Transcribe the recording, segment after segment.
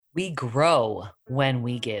We grow when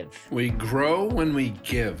we give. We grow when we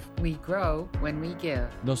give. We grow when we give.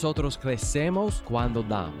 Nosotros crecemos cuando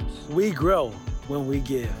damos. We grow when we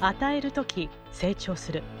give. 与えるとき成長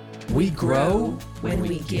する。 We grow when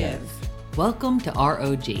we give. Welcome to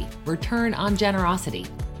ROG, Return on Generosity.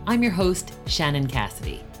 I'm your host, Shannon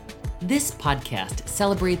Cassidy. This podcast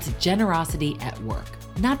celebrates generosity at work,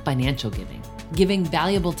 not financial giving. Giving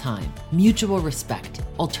valuable time, mutual respect,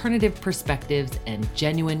 alternative perspectives, and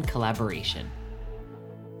genuine collaboration.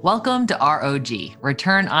 Welcome to ROG,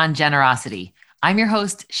 Return on Generosity. I'm your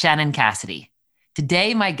host, Shannon Cassidy.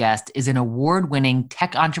 Today, my guest is an award-winning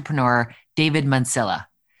tech entrepreneur, David Mansilla.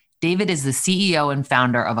 David is the CEO and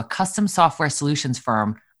founder of a custom software solutions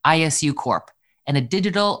firm, ISU Corp, and a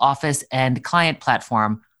digital office and client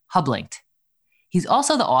platform, Hublinked. He's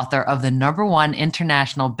also the author of the #1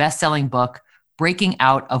 international best-selling book, Breaking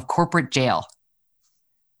Out of Corporate Jail.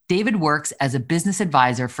 David works as a business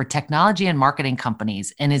advisor for technology and marketing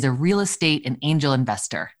companies and is a real estate and angel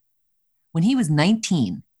investor. When he was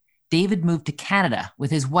 19, David moved to Canada with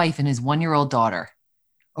his wife and his 1-year-old daughter.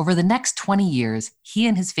 Over the next 20 years, he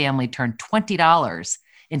and his family turned $20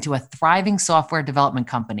 into a thriving software development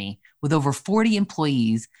company with over 40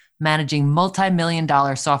 employees managing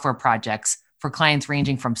multi-million-dollar software projects for clients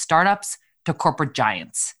ranging from startups to corporate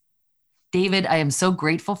giants. David, I am so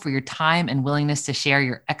grateful for your time and willingness to share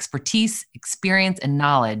your expertise, experience, and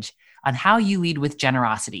knowledge on how you lead with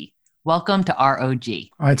generosity. Welcome to ROG.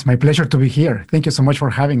 Oh, it's my pleasure to be here. Thank you so much for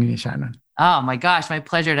having me, Shannon. Oh my gosh, my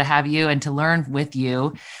pleasure to have you and to learn with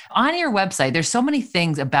you. On your website, there's so many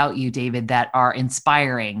things about you, David, that are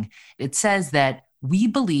inspiring. It says that we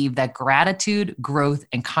believe that gratitude, growth,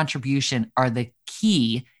 and contribution are the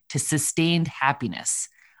key to sustained happiness.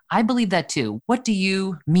 I believe that too. What do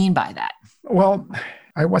you mean by that? Well,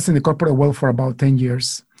 I was in the corporate world for about 10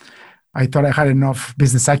 years. I thought I had enough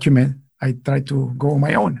business acumen. I tried to go on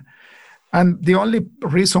my own. And the only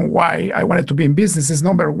reason why I wanted to be in business is,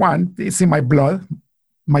 number one, it's in my blood.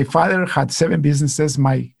 My father had 7 businesses.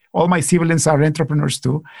 All my siblings are entrepreneurs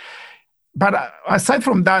too. But aside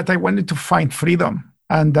from that, I wanted to find freedom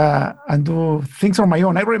and do things on my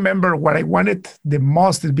own. I remember what I wanted the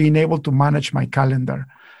most is being able to manage my calendar.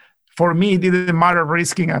 For me, it didn't matter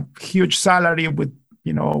risking a huge salary with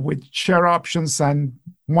share options and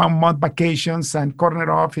 1-month vacations and corner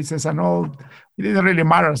offices and all. It didn't really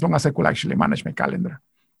matter as long as I could actually manage my calendar.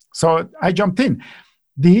 So I jumped in.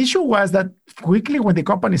 The issue was that quickly when the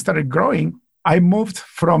company started growing, I moved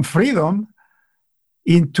from freedom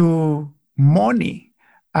into money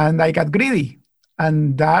and I got greedy.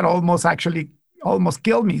 And that almost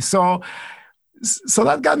killed me. So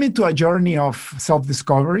that got me to a journey of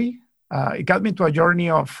self-discovery. It got me to a journey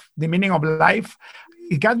of the meaning of life.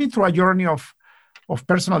 It got me through a journey of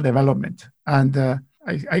personal development. And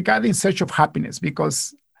I got in search of happiness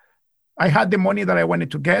because I had the money that I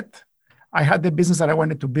wanted to get. I had the business that I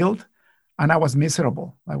wanted to build, and I was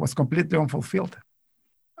miserable. I was completely unfulfilled.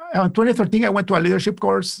 In 2013, I went to a leadership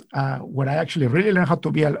course where I actually really learned how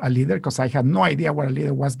to be a leader because I had no idea what a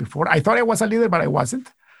leader was before. I thought I was a leader, but I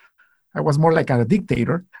wasn't. I was more like a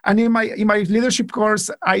dictator. And in my leadership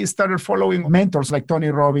course, I started following mentors like Tony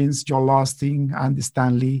Robbins, Joel Osteen, Andy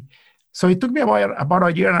Stanley. So it took me about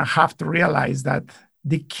a year and a half to realize that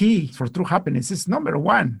the key for true happiness is, number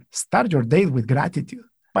one, start your day with gratitude.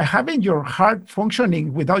 By having your heart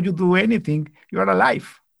functioning without you do anything, you're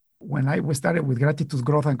alive. When we started with gratitude,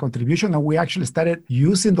 growth, and contribution, and we actually started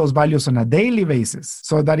using those values on a daily basis.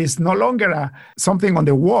 So that is no longer something on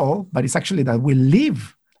the wall, but it's actually that we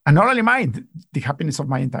live. And not only mine, the happiness of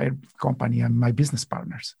my entire company and my business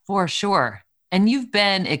partners. For sure. And you've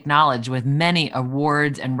been acknowledged with many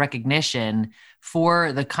awards and recognition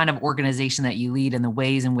for the kind of organization that you lead and the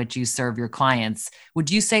ways in which you serve your clients. Would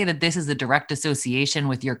you say that this is a direct association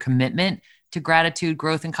with your commitment to gratitude,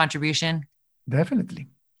 growth, and contribution? Definitely.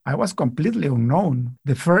 I was completely unknown.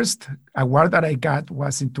 The first award that I got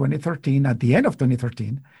was in 2013, at the end of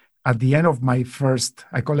 2013, at the end of my first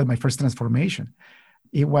transformation.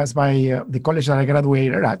 It was by the college that I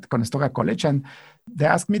graduated at, Conestoga College, and they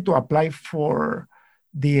asked me to apply for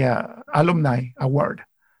the alumni award.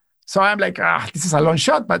 So I'm like, this is a long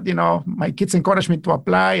shot, but my kids encouraged me to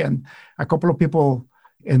apply, and a couple of people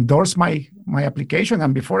endorsed my application.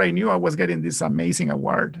 And before I knew, I was getting this amazing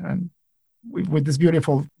award, and with this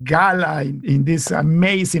beautiful gala in this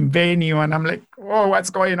amazing venue. And I'm like, oh, what's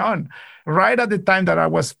going on? Right at the time that I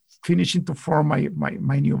was finishing to form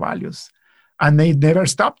my new values. And they never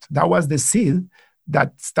stopped. That was the seed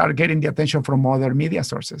that started getting the attention from other media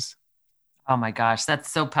sources. Oh my gosh,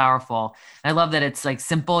 that's so powerful. I love that it's like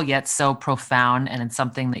simple yet so profound, and it's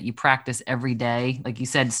something that you practice every day. Like you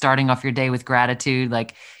said, starting off your day with gratitude,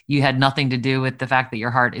 like you had nothing to do with the fact that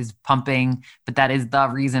your heart is pumping, but that is the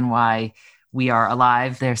reason why we are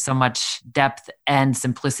alive. There's so much depth and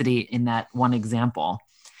simplicity in that one example.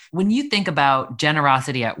 When you think about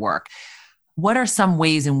generosity at work, what are some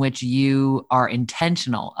ways in which you are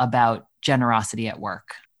intentional about generosity at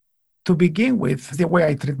work? To begin with, the way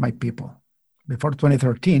I treat my people. Before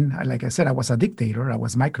 2013, like I said, I was a dictator. I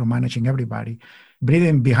was micromanaging everybody,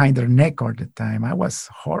 breathing behind their neck all the time. I was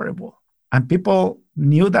horrible. And people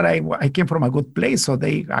knew that I came from a good place, so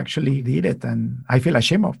they actually did it. And I feel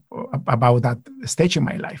ashamed about that stage in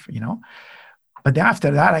my life, But then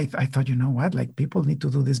after that, I thought, you know what? Like, people need to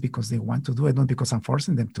do this because they want to do it, not because I'm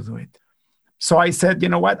forcing them to do it. So I said, you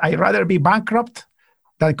know what? I'd rather be bankrupt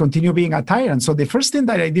than continue being a tyrant. So the first thing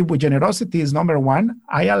that I did with generosity is, number one,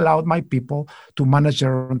 I allowed my people to manage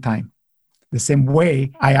their own time. The same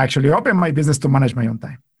way I actually opened my business to manage my own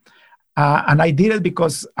time. And I did it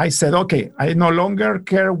because I said, okay, I no longer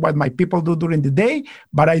care what my people do during the day,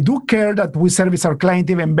 but I do care that we service our client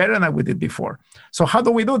even better than we did before. So how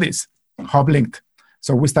do we do this? Hub Linked.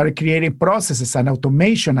 So we started creating processes and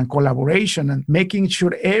automation and collaboration and making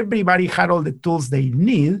sure everybody had all the tools they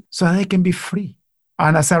need so that they can be free.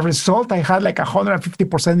 And as a result, I had like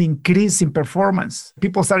 150% increase in performance.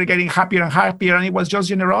 People started getting happier and happier, and it was just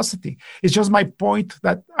generosity. It's just my point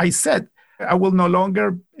that I said. I will no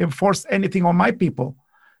longer enforce anything on my people.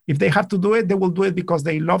 If they have to do it, they will do it because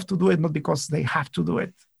they love to do it, not because they have to do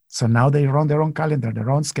it. So now they run their own calendar, their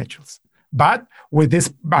own schedules. But with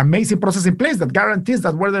this amazing process in place that guarantees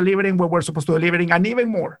that we're delivering what we're supposed to deliver, and even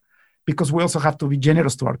more, because we also have to be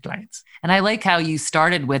generous to our clients. And I like how you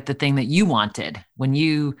started with the thing that you wanted. When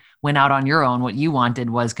you went out on your own, what you wanted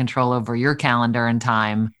was control over your calendar and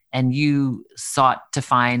time, and you sought to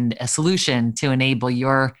find a solution to enable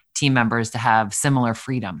your team members to have similar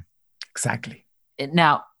freedom. Exactly.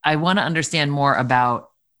 Now, I want to understand more about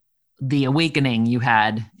the awakening you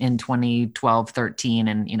had in 2012, 13,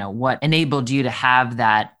 and what enabled you to have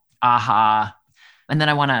that aha. And then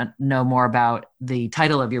I want to know more about the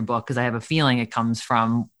title of your book, because I have a feeling it comes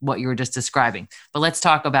from what you were just describing. But let's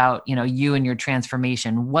talk about, you and your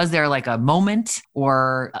transformation. Was there like a moment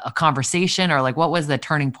or a conversation, or like what was the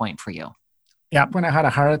turning point for you? Yeah, when I had a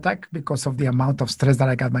heart attack because of the amount of stress that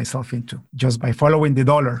I got myself into, just by following the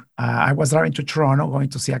dollar. I was driving to Toronto, going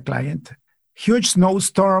to see a client. Huge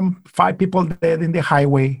snowstorm, 5 people dead in the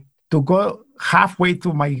highway. To go halfway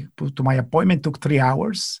to my appointment took 3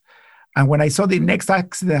 hours. And when I saw the next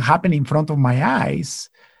accident happen in front of my eyes,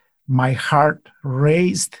 my heart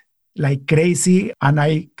raced like crazy, and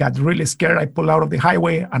I got really scared. I pulled out of the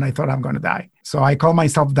highway, and I thought I'm going to die. So I calmed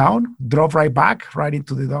myself down, drove right back, right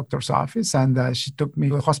into the doctor's office, and she took me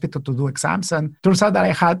to the hospital to do exams. And turns out that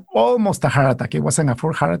I had almost a heart attack. It wasn't a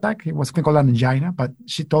full heart attack. It was called an angina, but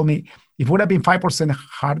she told me if it would have been 5%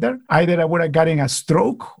 harder, either I would have gotten a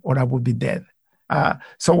stroke or I would be dead.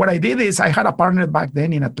 So what I did is I had a partner back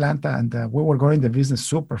then in Atlanta, and we were growing the business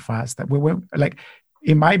super fast. We went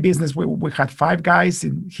in my business, we had 5 guys.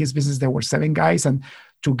 In his business, there were 7 guys. And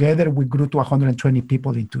together we grew to 120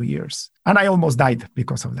 people in 2 years. And I almost died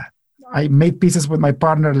because of that. I made pieces with my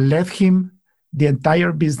partner, left him the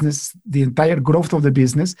entire business, the entire growth of the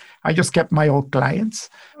business. I just kept my old clients.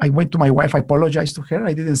 I went to my wife, I apologized to her.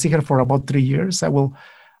 I didn't see her for about 3 years. I will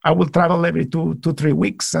travel every 2-3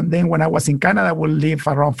 weeks. And then when I was in Canada, I would leave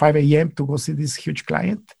around 5 a.m. to go see this huge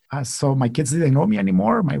client. So my kids didn't know me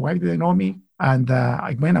anymore. My wife didn't know me. And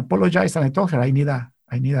I went and apologized, and I told her I need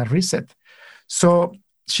a reset. So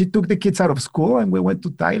she took the kids out of school, and we went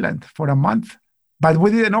to Thailand for a month. But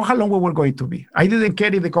we didn't know how long we were going to be. I didn't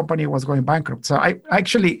care if the company was going bankrupt. So I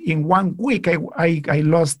actually, in 1 week, I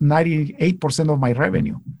lost 98% of my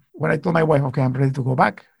revenue. When I told my wife, okay, I'm ready to go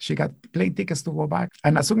back, she got plane tickets to go back.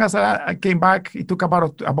 And as soon as I came back, it took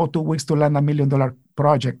about 2 weeks to land $1 million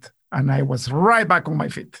project. And I was right back on my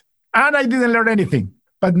feet. And I didn't learn anything.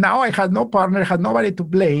 But now I had no partner, had nobody to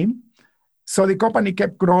blame. So the company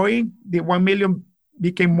kept growing. The 1 million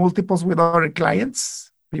became multiples with other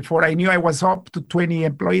clients. Before I knew, I was up to 20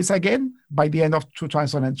 employees again by the end of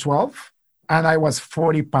 2012. And I was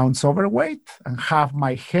 40 pounds overweight, and half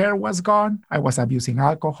my hair was gone. I was abusing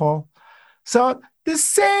alcohol. So the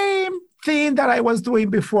same thing that I was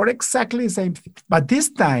doing before, exactly the same thing. But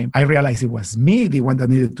this time I realized it was me, the one that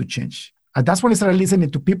needed to change. And that's when I started listening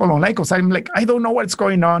to people online, because I'm like, I don't know what's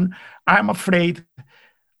going on. I'm afraid.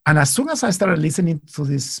 And as soon as I started listening to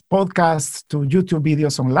these podcasts, to YouTube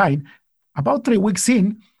videos online, about 3 weeks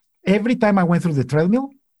in, every time I went through the treadmill,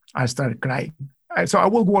 I started crying. So I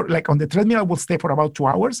will work like on the treadmill, I will stay for about 2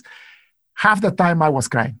 hours. Half the time I was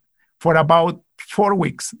crying for about 4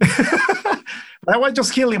 weeks. But I was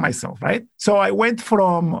just healing myself, right? So I went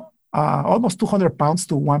from almost 200 pounds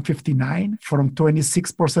to 159, from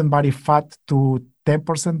 26% body fat to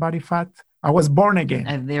 10% body fat. I was born again.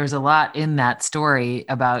 And there's a lot in that story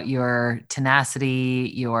about your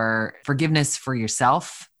tenacity, your forgiveness for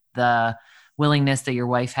yourself, the willingness that your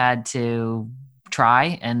wife had to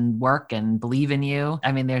try and work and believe in you.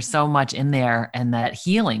 I mean, there's so much in there, and that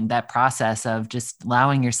healing, that process of just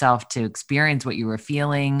allowing yourself to experience what you were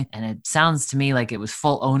feeling. And it sounds to me like it was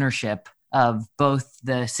full ownership of both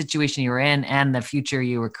the situation you were in and the future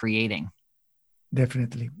you were creating.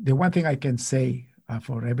 Definitely. The one thing I can say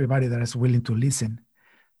for everybody that is willing to listen,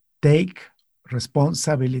 take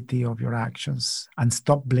responsibility of your actions and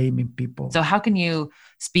stop blaming people. So how can you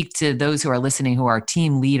speak to those who are listening, who are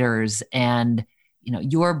team leaders, and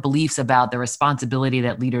your beliefs about the responsibility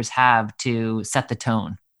that leaders have to set the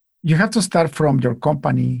tone? You have to start from your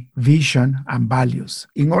company vision and values.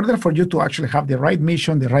 In order for you to actually have the right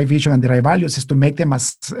mission, the right vision, and the right values, is to make them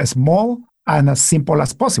as small and as simple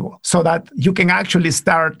as possible so that you can actually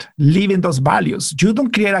start living those values. You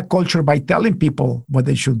don't create a culture by telling people what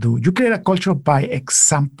they should do. You create a culture by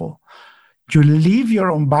example. You live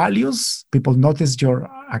your own values. People notice your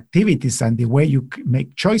activities and the way you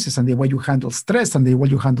make choices and the way you handle stress and the way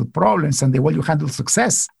you handle problems and the way you handle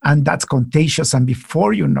success. And that's contagious. And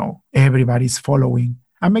before you know, everybody's following.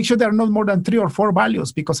 And make sure there are not more than 3 or 4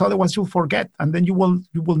 values, because otherwise you'll forget. And then you will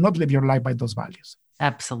not live your life by those values.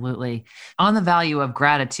 Absolutely. On the value of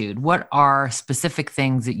gratitude, what are specific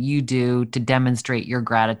things that you do to demonstrate your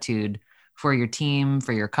gratitude for your team,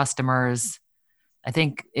 for your customers? I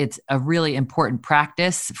think it's a really important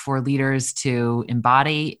practice for leaders to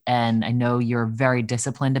embody, and I know you're very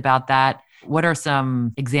disciplined about that. What are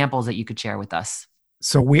some examples that you could share with us?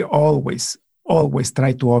 So we always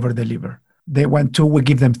try to over-deliver. They want 2, we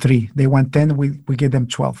give them 3. They want 10, we give them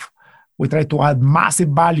 12. We try to add massive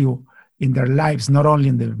value in their lives, not only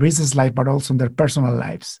in their business life, but also in their personal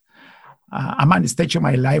lives. I'm at a stage in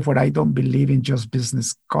my life where I don't believe in just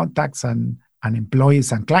business contacts and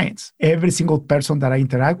employees and clients. Every single person that I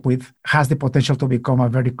interact with has the potential to become a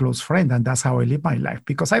very close friend. And that's how I live my life,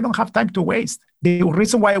 because I don't have time to waste. The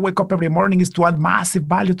reason why I wake up every morning is to add massive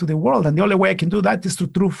value to the world. And the only way I can do that is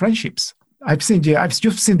through friendships. You've seen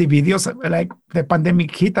the videos, like the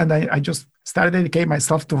pandemic hit, and I just started dedicating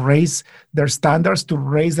myself to raise their standards, to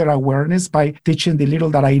raise their awareness by teaching the little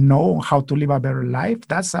that I know how to live a better life.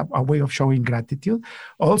 That's a way of showing gratitude.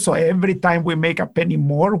 Also, every time we make a penny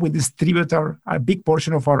more, we distribute a big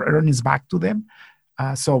portion of our earnings back to them.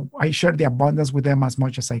 So I share the abundance with them as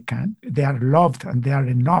much as I can. They are loved and they are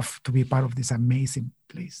enough to be part of this amazing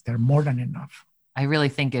place. They're more than enough. I really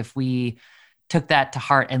think if we took that to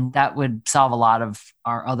heart, and that would solve a lot of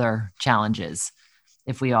our other challenges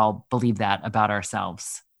if we all believe that about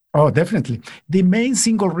ourselves. Oh, definitely. The main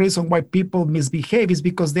single reason why people misbehave is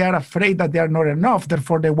because they are afraid that they are not enough,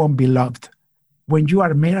 therefore they won't be loved. When you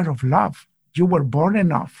are made out of love, you were born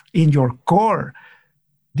enough in your core.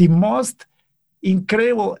 The most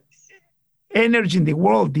incredible energy in the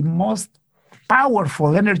world, the most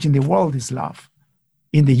powerful energy in the world is love.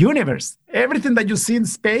 In the universe, everything that you see in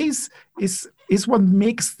space is what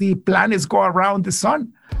makes the planets go around the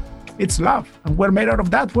sun. It's love. And we're made out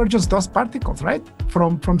of that. We're just dust particles, right?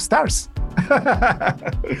 From stars.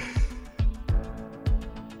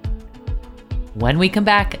 When we come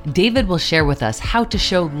back, David will share with us how to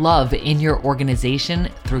show love in your organization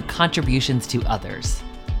through contributions to others.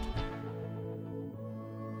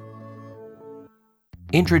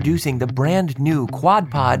 Introducing the brand new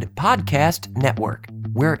QuadPod Podcast Network.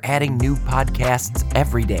 We're adding new podcasts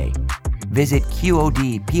every day. Visit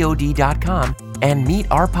QODPOD.com and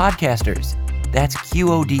meet our podcasters. That's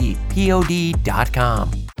QODPOD.com.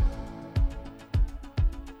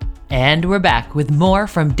 And we're back with more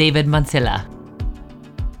from David Mancilla.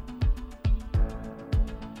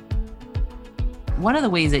 One of the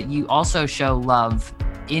ways that you also show love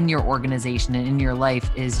in your organization and in your life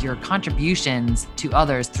is your contributions to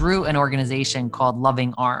others through an organization called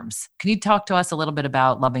Loving Arms. Can you talk to us a little bit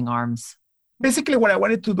about Loving Arms? Basically, what I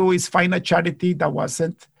wanted to do is find a charity that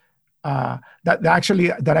wasn't, that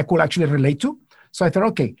I could actually relate to. So I thought,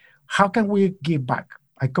 okay, how can we give back?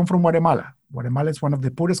 I come from Guatemala. Guatemala is one of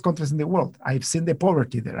the poorest countries in the world. I've seen the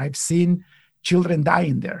poverty there. I've seen children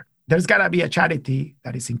dying there. There's got to be a charity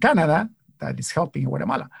that is in Canada that is helping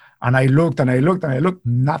Guatemala. And I looked,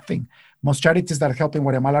 nothing. Most charities that are helping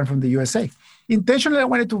Guatemala are from the USA. Intentionally, I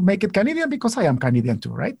wanted to make it Canadian because I am Canadian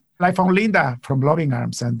too, right? I found Linda from Loving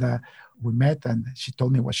Arms, and we met and she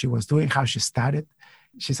told me what she was doing, how she started.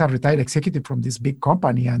 She's a retired executive from this big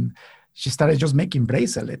company, and she started just making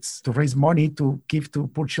bracelets to raise money to give to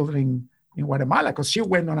poor children in Guatemala, because she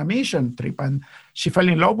went on a mission trip and she fell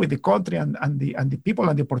in love with the country and the people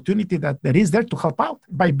and the opportunity that there is there to help out.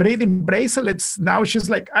 By braiding bracelets, now she's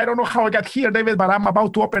like, I don't know how I got here, David, but I'm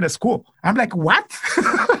about to open a school. I'm like, what?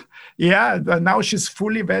 Yeah, and now she's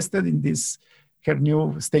fully vested in this, her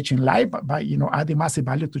new stage in life by adding massive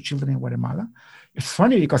value to children in Guatemala. It's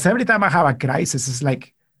funny because every time I have a crisis, it's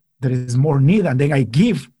like there is more need, and then I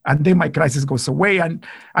give, and then my crisis goes away. And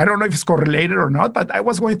I don't know if it's correlated or not, but I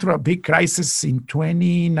was going through a big crisis in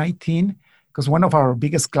 2019 because one of our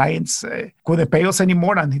biggest clients couldn't pay us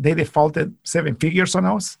anymore, and they defaulted 7 figures on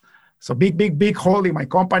us. So big hole in my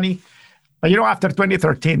company. But after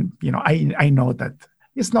 2013, I know that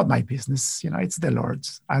it's not my business, it's the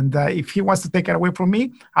Lord's. And if he wants to take it away from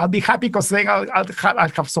me, I'll be happy because then I'll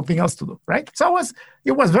have something else to do, right? So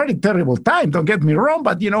it was very terrible time, don't get me wrong,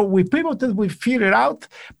 but we pivoted, we figured it out.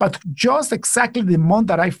 But just exactly the month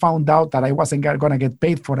that I found out that I wasn't going to get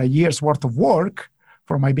paid for a year's worth of work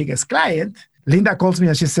for my biggest client, Linda calls me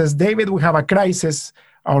and she says, David, we have a crisis.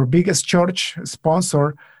 Our biggest church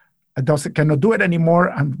sponsor cannot do it anymore,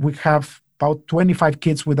 and we have about 25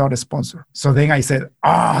 kids without a sponsor. So then I said,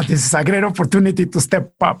 this is a great opportunity to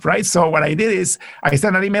step up, right? So what I did is I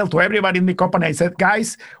sent an email to everybody in the company. I said,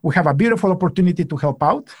 guys, we have a beautiful opportunity to help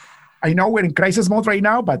out. I know we're in crisis mode right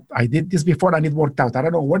now, but I did this before and it worked out. I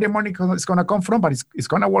don't know where the money is going to come from, but it's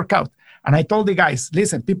going to work out. And I told the guys,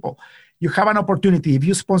 listen, people, you have an opportunity. If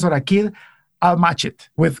you sponsor a kid, I'll match it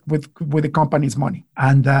with the company's money.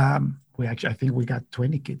 And I think we got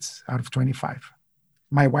 20 kids out of 25.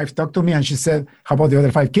 My wife talked to me and she said, how about the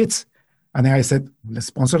other 5 kids? And then I said, let's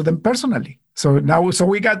sponsor them personally. So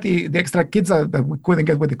we got the extra kids that we couldn't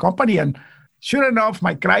get with the company. And sure enough,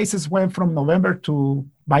 my crisis went from November to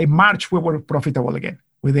by March, we were profitable again.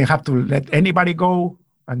 We didn't have to let anybody go.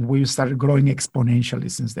 And we started growing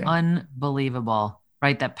exponentially since then. Unbelievable,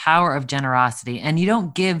 right? That power of generosity. And you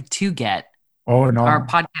don't give to get. Oh, no. Our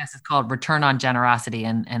podcast is called Return on Generosity.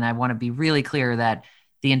 And I want to be really clear that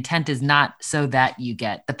the intent is not so that you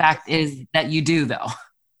get. The fact is that you do, though.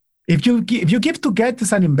 If you give to get,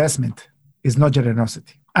 it's an investment. It's not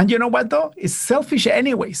generosity. And you know what, though? It's selfish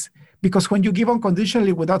anyways. Because when you give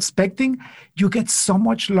unconditionally without expecting, you get so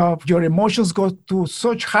much love. Your emotions go to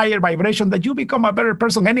such higher vibration that you become a better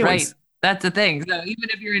person anyways. Right. That's the thing. So even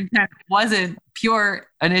if your intent wasn't pure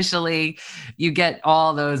initially, you get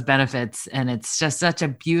all those benefits. And it's just such a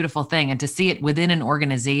beautiful thing. And to see it within an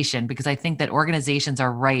organization, because I think that organizations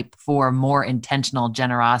are ripe for more intentional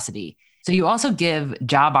generosity. So you also give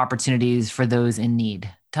job opportunities for those in need.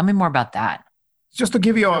 Tell me more about that. Just to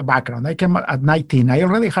give you a background, I came at 19. I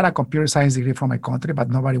already had a computer science degree from my country, but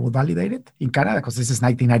nobody would validate it in Canada because this is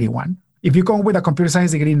 1991. If you come with a computer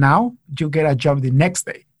science degree now, you get a job the next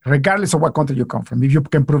day, regardless of what country you come from, if you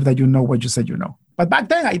can prove that you know what you said you know. But back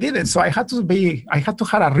then I didn't. So I had to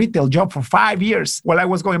have a retail job for 5 years while I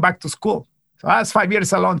was going back to school. So that's 5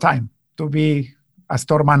 years, a long time to be a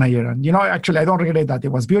store manager. And, actually, I don't regret that. It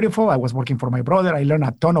was beautiful. I was working for my brother. I learned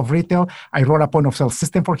a ton of retail. I wrote a point of sale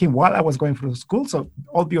system for him while I was going through school. So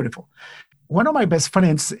all beautiful. One of my best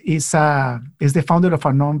friends is the founder of a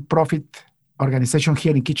nonprofit organization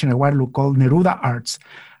here in Kitchener-Waterloo called Neruda Arts.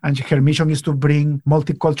 And her mission is to bring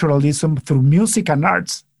multiculturalism through music and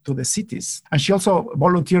arts to the cities. And she also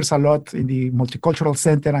volunteers a lot in the Multicultural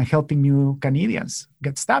Center and helping new Canadians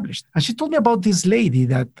get established. And she told me about this lady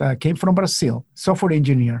that came from Brazil, software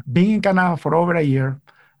engineer, being in Canada for over a year.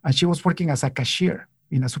 And she was working as a cashier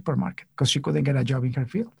in a supermarket because she couldn't get a job in her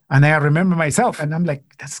field. And I remember myself, and I'm like,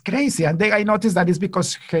 that's crazy. And then I noticed that it's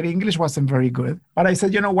because her English wasn't very good. But I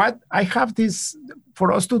said, you know what? I have this,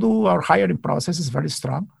 for us to do our hiring process is very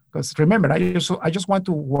strong. Because remember, I just want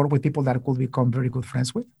to work with people that I could become very good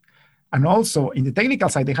friends with. And also in the technical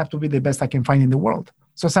side, they have to be the best I can find in the world.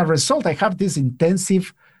 So as a result, I have this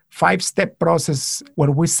intensive 5-step process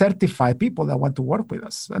where we certify people that want to work with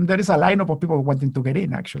us. And there is a lineup of people wanting to get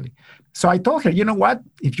in, actually. So I told her, you know what?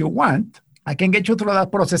 If you want, I can get you through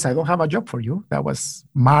that process. I don't have a job for you. That was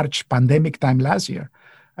March pandemic time last year.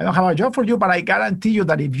 I don't have a job for you, but I guarantee you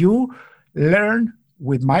that if you learn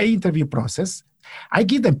with my interview process, I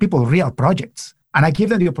give them people real projects. And I give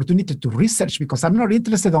them the opportunity to research because I'm not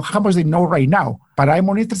interested in how much they know right now, but I'm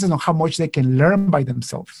more interested in how much they can learn by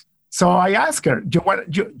themselves. So I asked her, do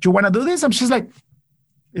you want to do this? And she's like,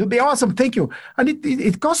 it'll be awesome. Thank you. And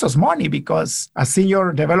it costs us money because a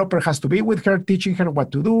senior developer has to be with her, teaching her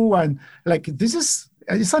what to do. And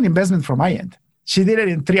it's an investment from my end. She did it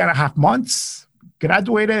in 3.5 months,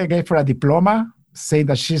 graduated, I gave her a diploma. saying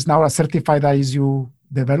that she's now a certified ISU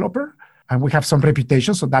developer, and we have some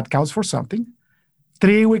reputation, so that counts for something.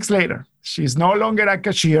 3 weeks later, she's no longer a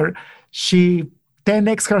cashier. She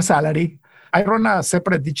 10x her salary. I run a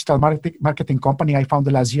separate digital marketing company I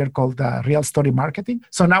founded last year called Real Story Marketing.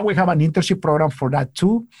 So now we have an internship program for that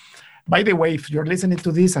too. By the way, if you're listening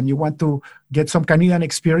to this and you want to get some Canadian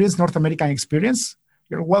experience, North American experience,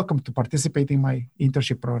 you're welcome to participate in my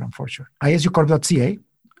internship program for sure. isucorp.ca,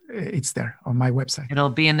 it's there on my website. It'll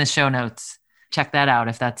be in the show notes. Check that out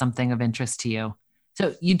if that's something of interest to you.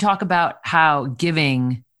 So you talk about how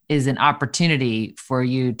giving is an opportunity for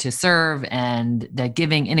you to serve, and that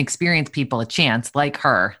giving inexperienced people a chance like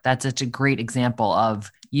her. That's such a great example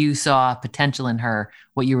of you saw potential in her.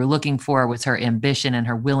 What you were looking for was her ambition and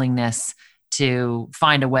her willingness to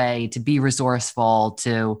find a way to be resourceful,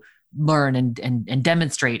 to learn and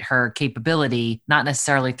demonstrate her capability, not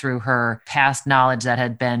necessarily through her past knowledge that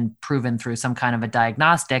had been proven through some kind of a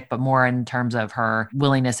diagnostic, but more in terms of her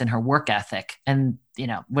willingness and her work ethic. And,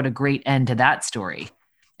 what a great end to that story.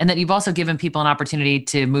 And that you've also given people an opportunity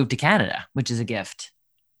to move to Canada, which is a gift.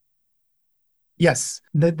 Yes.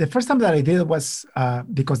 The first time that I did it was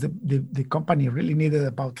because the company really needed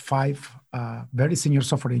about 5 very senior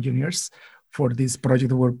software engineers for this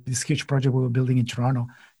project, this huge project we were building in Toronto.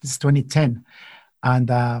 This is 2010. And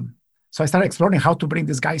so I started exploring how to bring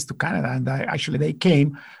these guys to Canada. And actually they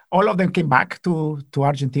came, all of them came back to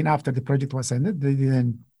Argentina after the project was ended. They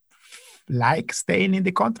didn't like staying in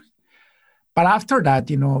the country. But after that,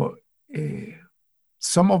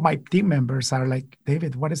 some of my team members are like,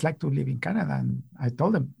 David, what is it like to live in Canada? And I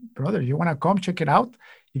told them, brother, you want to come check it out?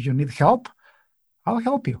 If you need help, I'll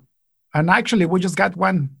help you. And actually, we just got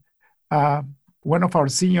one of our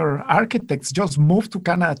senior architects just moved to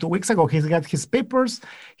Canada 2 weeks ago. He's got his papers.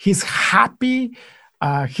 He's happy.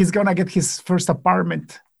 He's going to get his first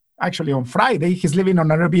apartment actually on Friday. He's living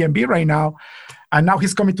on an Airbnb right now. And now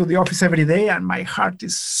he's coming to the office every day. And my heart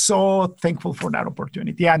is so thankful for that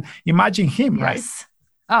opportunity. And imagine him, yes.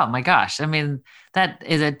 Right? Oh my gosh. I mean, that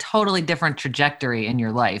is a totally different trajectory in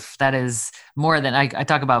your life. That is more than, I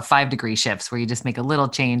talk about 5-degree shifts where you just make a little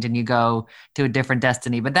change and you go to a different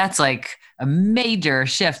destiny. But that's like a major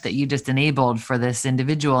shift that you just enabled for this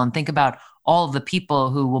individual. And think about all of the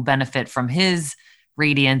people who will benefit from his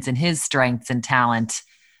radiance and his strengths and talent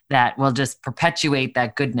that will just perpetuate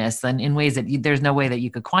that goodness and in ways that there's no way that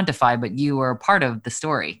you could quantify, but you were a part of the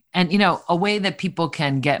story. And, a way that people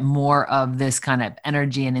can get more of this kind of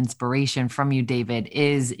energy and inspiration from you, David,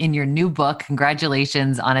 is in your new book.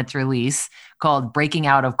 Congratulations on its release, called Breaking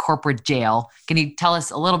Out of Corporate Jail. Can you tell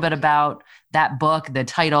us a little bit about that book, the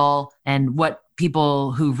title, and what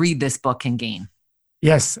people who read this book can gain?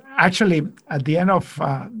 Yes. Actually, at the end of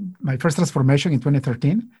my first transformation in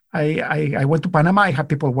 2013, I went to Panama. I had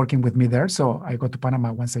people working with me there. So I go to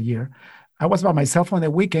Panama once a year. I was by myself on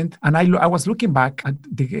the weekend, and I was looking back at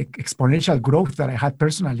the exponential growth that I had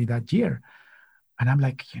personally that year. And I'm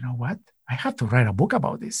like, you know what? I have to write a book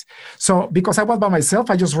about this. So because I was by myself,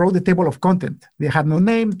 I just wrote the table of content. They had no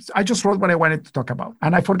name. I just wrote what I wanted to talk about.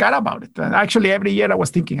 And I forgot about it. And actually, every year I was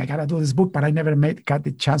thinking, I got to do this book, but I never got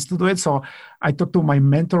the chance to do it. So I talked to my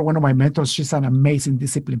mentor, one of my mentors. She's an amazing,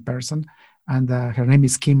 disciplined person. And her name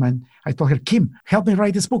is Kim. And I told her, Kim, help me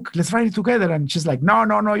write this book. Let's write it together. And she's like,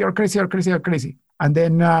 no, you're crazy. And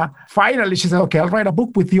then finally she said, okay, I'll write a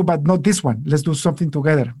book with you, but not this one. Let's do something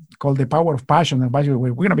together called The Power of Passion. And by the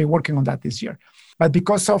way, we're going to be working on that this year. But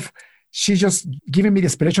because of she just giving me the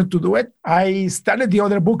inspiration to do it, I started the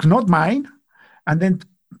other book, not mine. And then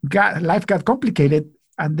life got complicated.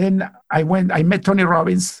 And then I met Tony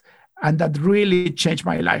Robbins. And that really changed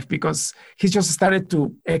my life because he just started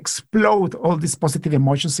to explode all these positive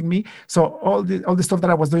emotions in me. So all the stuff that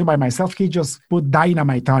I was doing by myself, he just put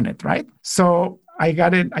dynamite on it, right? So I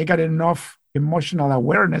got enough emotional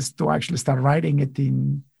awareness to actually start writing it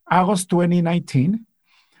in August 2019.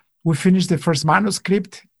 We finished the first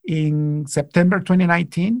manuscript in September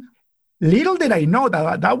 2019. Little did I know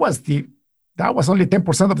that was only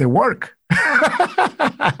 10% of the work.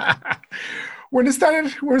 When we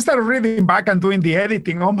started reading back and doing the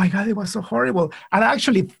editing, oh my God, it was so horrible. And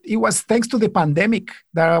actually, it was thanks to the pandemic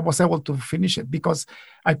that I was able to finish it because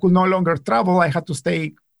I could no longer travel. I had to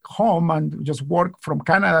stay home and just work from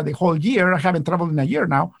Canada the whole year. I haven't traveled in a year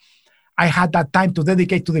now. I had that time to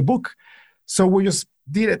dedicate to the book. So we just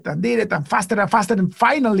did it and faster. And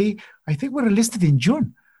finally, I think we released it in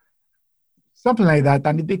June, something like that.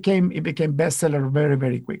 And it became bestseller very,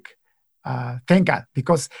 very quick. Thank God,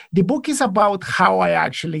 because the book is about how I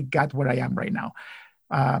actually got where I am right now.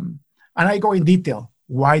 And I go in detail.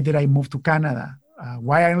 Why did I move to Canada?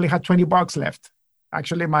 Why I only had $20 left?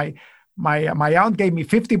 Actually, my My aunt gave me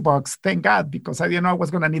 $50, thank God, because I didn't know I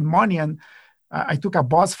was going to need money. And I took a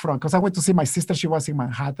bus because I went to see my sister. She was in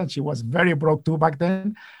Manhattan. She was very broke too back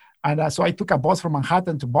then. And so I took a bus from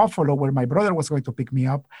Manhattan to Buffalo, where my brother was going to pick me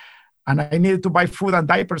up. And I needed to buy food and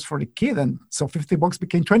diapers for the kid. And so $50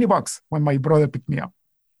 became $20 when my brother picked me up.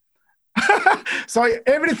 So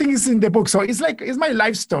everything is in the book. So it's my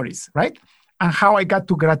life stories, right? And how I got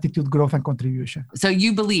to gratitude, growth, and contribution. So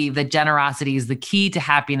you believe that generosity is the key to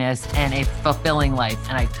happiness and a fulfilling life.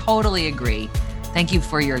 And I totally agree. Thank you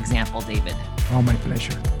for your example, David. Oh, my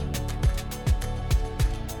pleasure.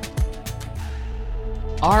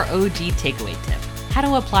 ROG takeaway tip: how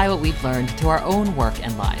to apply what we've learned to our own work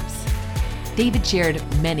and lives. David shared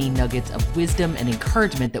many nuggets of wisdom and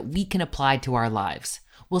encouragement that we can apply to our lives.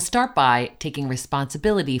 We'll start by taking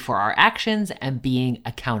responsibility for our actions and being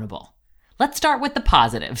accountable. Let's start with the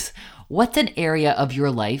positives. What's an area of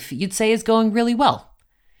your life you'd say is going really well?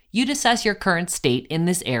 You'd assess your current state in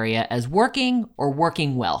this area as working or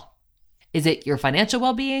working well. Is it your financial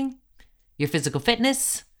well-being, your physical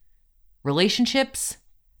fitness, relationships?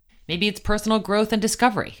 Maybe it's personal growth and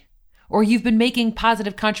discovery. Or you've been making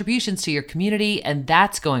positive contributions to your community and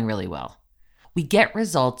that's going really well. We get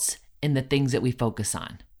results in the things that we focus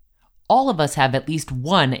on. All of us have at least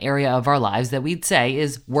one area of our lives that we'd say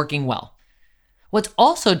is working well. What's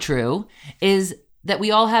also true is that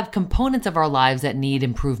we all have components of our lives that need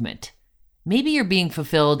improvement. Maybe you're being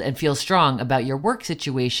fulfilled and feel strong about your work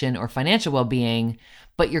situation or financial well-being,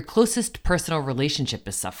 but your closest personal relationship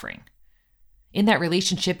is suffering. In that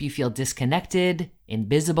relationship, you feel disconnected,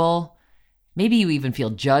 invisible. Maybe you even feel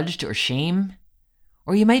judged or shame.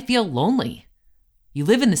 Or you might feel lonely. You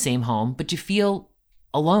live in the same home, but you feel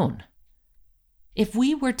alone. If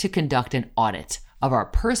we were to conduct an audit of our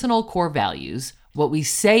personal core values, what we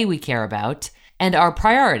say we care about, and our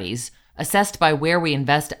priorities, assessed by where we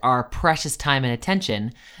invest our precious time and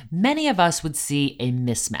attention, many of us would see a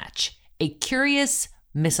mismatch, a curious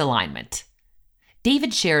misalignment.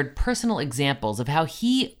 David shared personal examples of how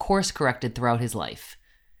he course-corrected throughout his life.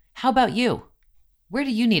 How about you? Where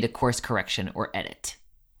do you need a course correction or edit?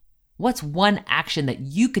 What's one action that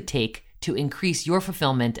you could take to increase your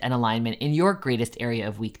fulfillment and alignment in your greatest area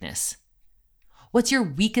of weakness? What's your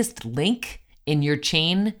weakest link in your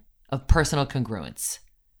chain of personal congruence?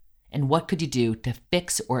 And what could you do to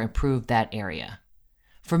fix or improve that area?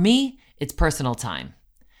 For me, it's personal time.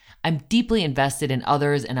 I'm deeply invested in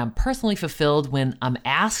others and I'm personally fulfilled when I'm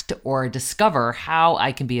asked or discover how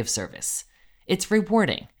I can be of service. It's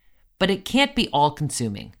rewarding, but it can't be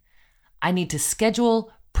all-consuming. I need to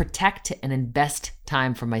schedule, protect, and invest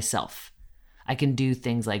time for myself. I can do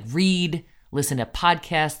things like read, listen to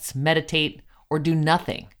podcasts, meditate, or do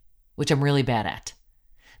nothing, which I'm really bad at.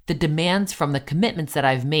 The demands from the commitments that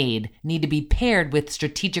I've made need to be paired with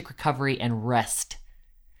strategic recovery and rest.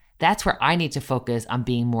 That's where I need to focus on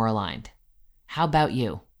being more aligned. How about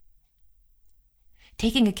you?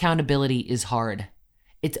 Taking accountability is hard.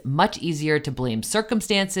 It's much easier to blame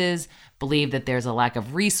circumstances, believe that there's a lack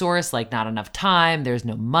of resource, like not enough time, there's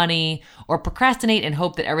no money, or procrastinate and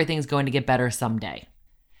hope that everything's going to get better someday.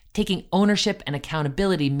 Taking ownership and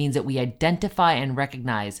accountability means that we identify and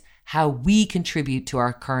recognize how we contribute to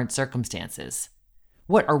our current circumstances.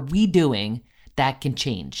 What are we doing that can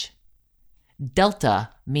change?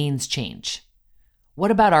 Delta means change.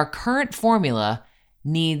 What about our current formula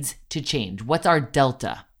needs to change? What's our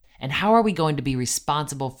delta? And how are we going to be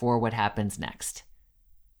responsible for what happens next?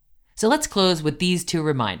 So let's close with these two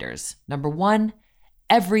reminders. Number one,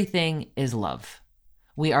 everything is love.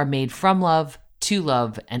 We are made from love, to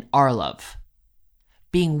love, and are love.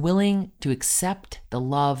 Being willing to accept the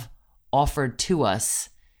love offered to us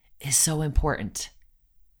is so important.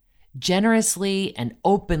 Generously and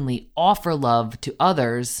openly offer love to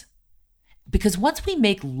others, because once we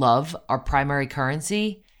make love our primary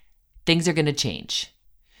currency, things are going to change.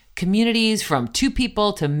 Communities from 2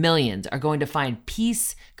 people to millions are going to find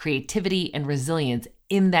peace, creativity, and resilience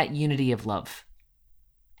in that unity of love.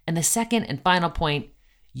 And the second and final point,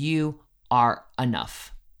 you are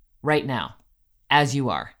enough. Right now, as you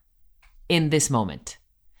are, in this moment.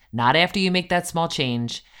 Not after you make that small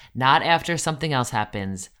change, not after something else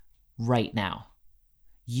happens, right now.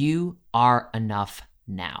 You are enough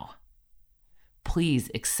now.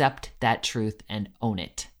 Please accept that truth and own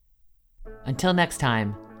it. Until next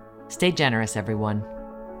time, stay generous, everyone.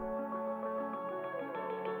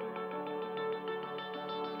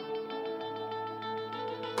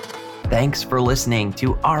 Thanks for listening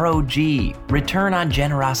to ROG, Return on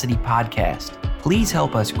Generosity Podcast. Please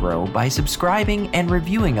help us grow by subscribing and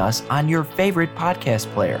reviewing us on your favorite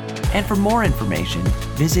podcast player. And for more information,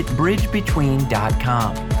 visit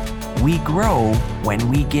bridgebetween.com. We grow when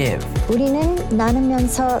we give. 우리는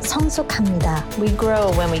나누면서 성숙합니다. We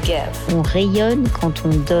grow when we give. On rayonne quand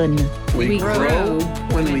on donne. We grow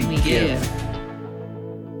when we give.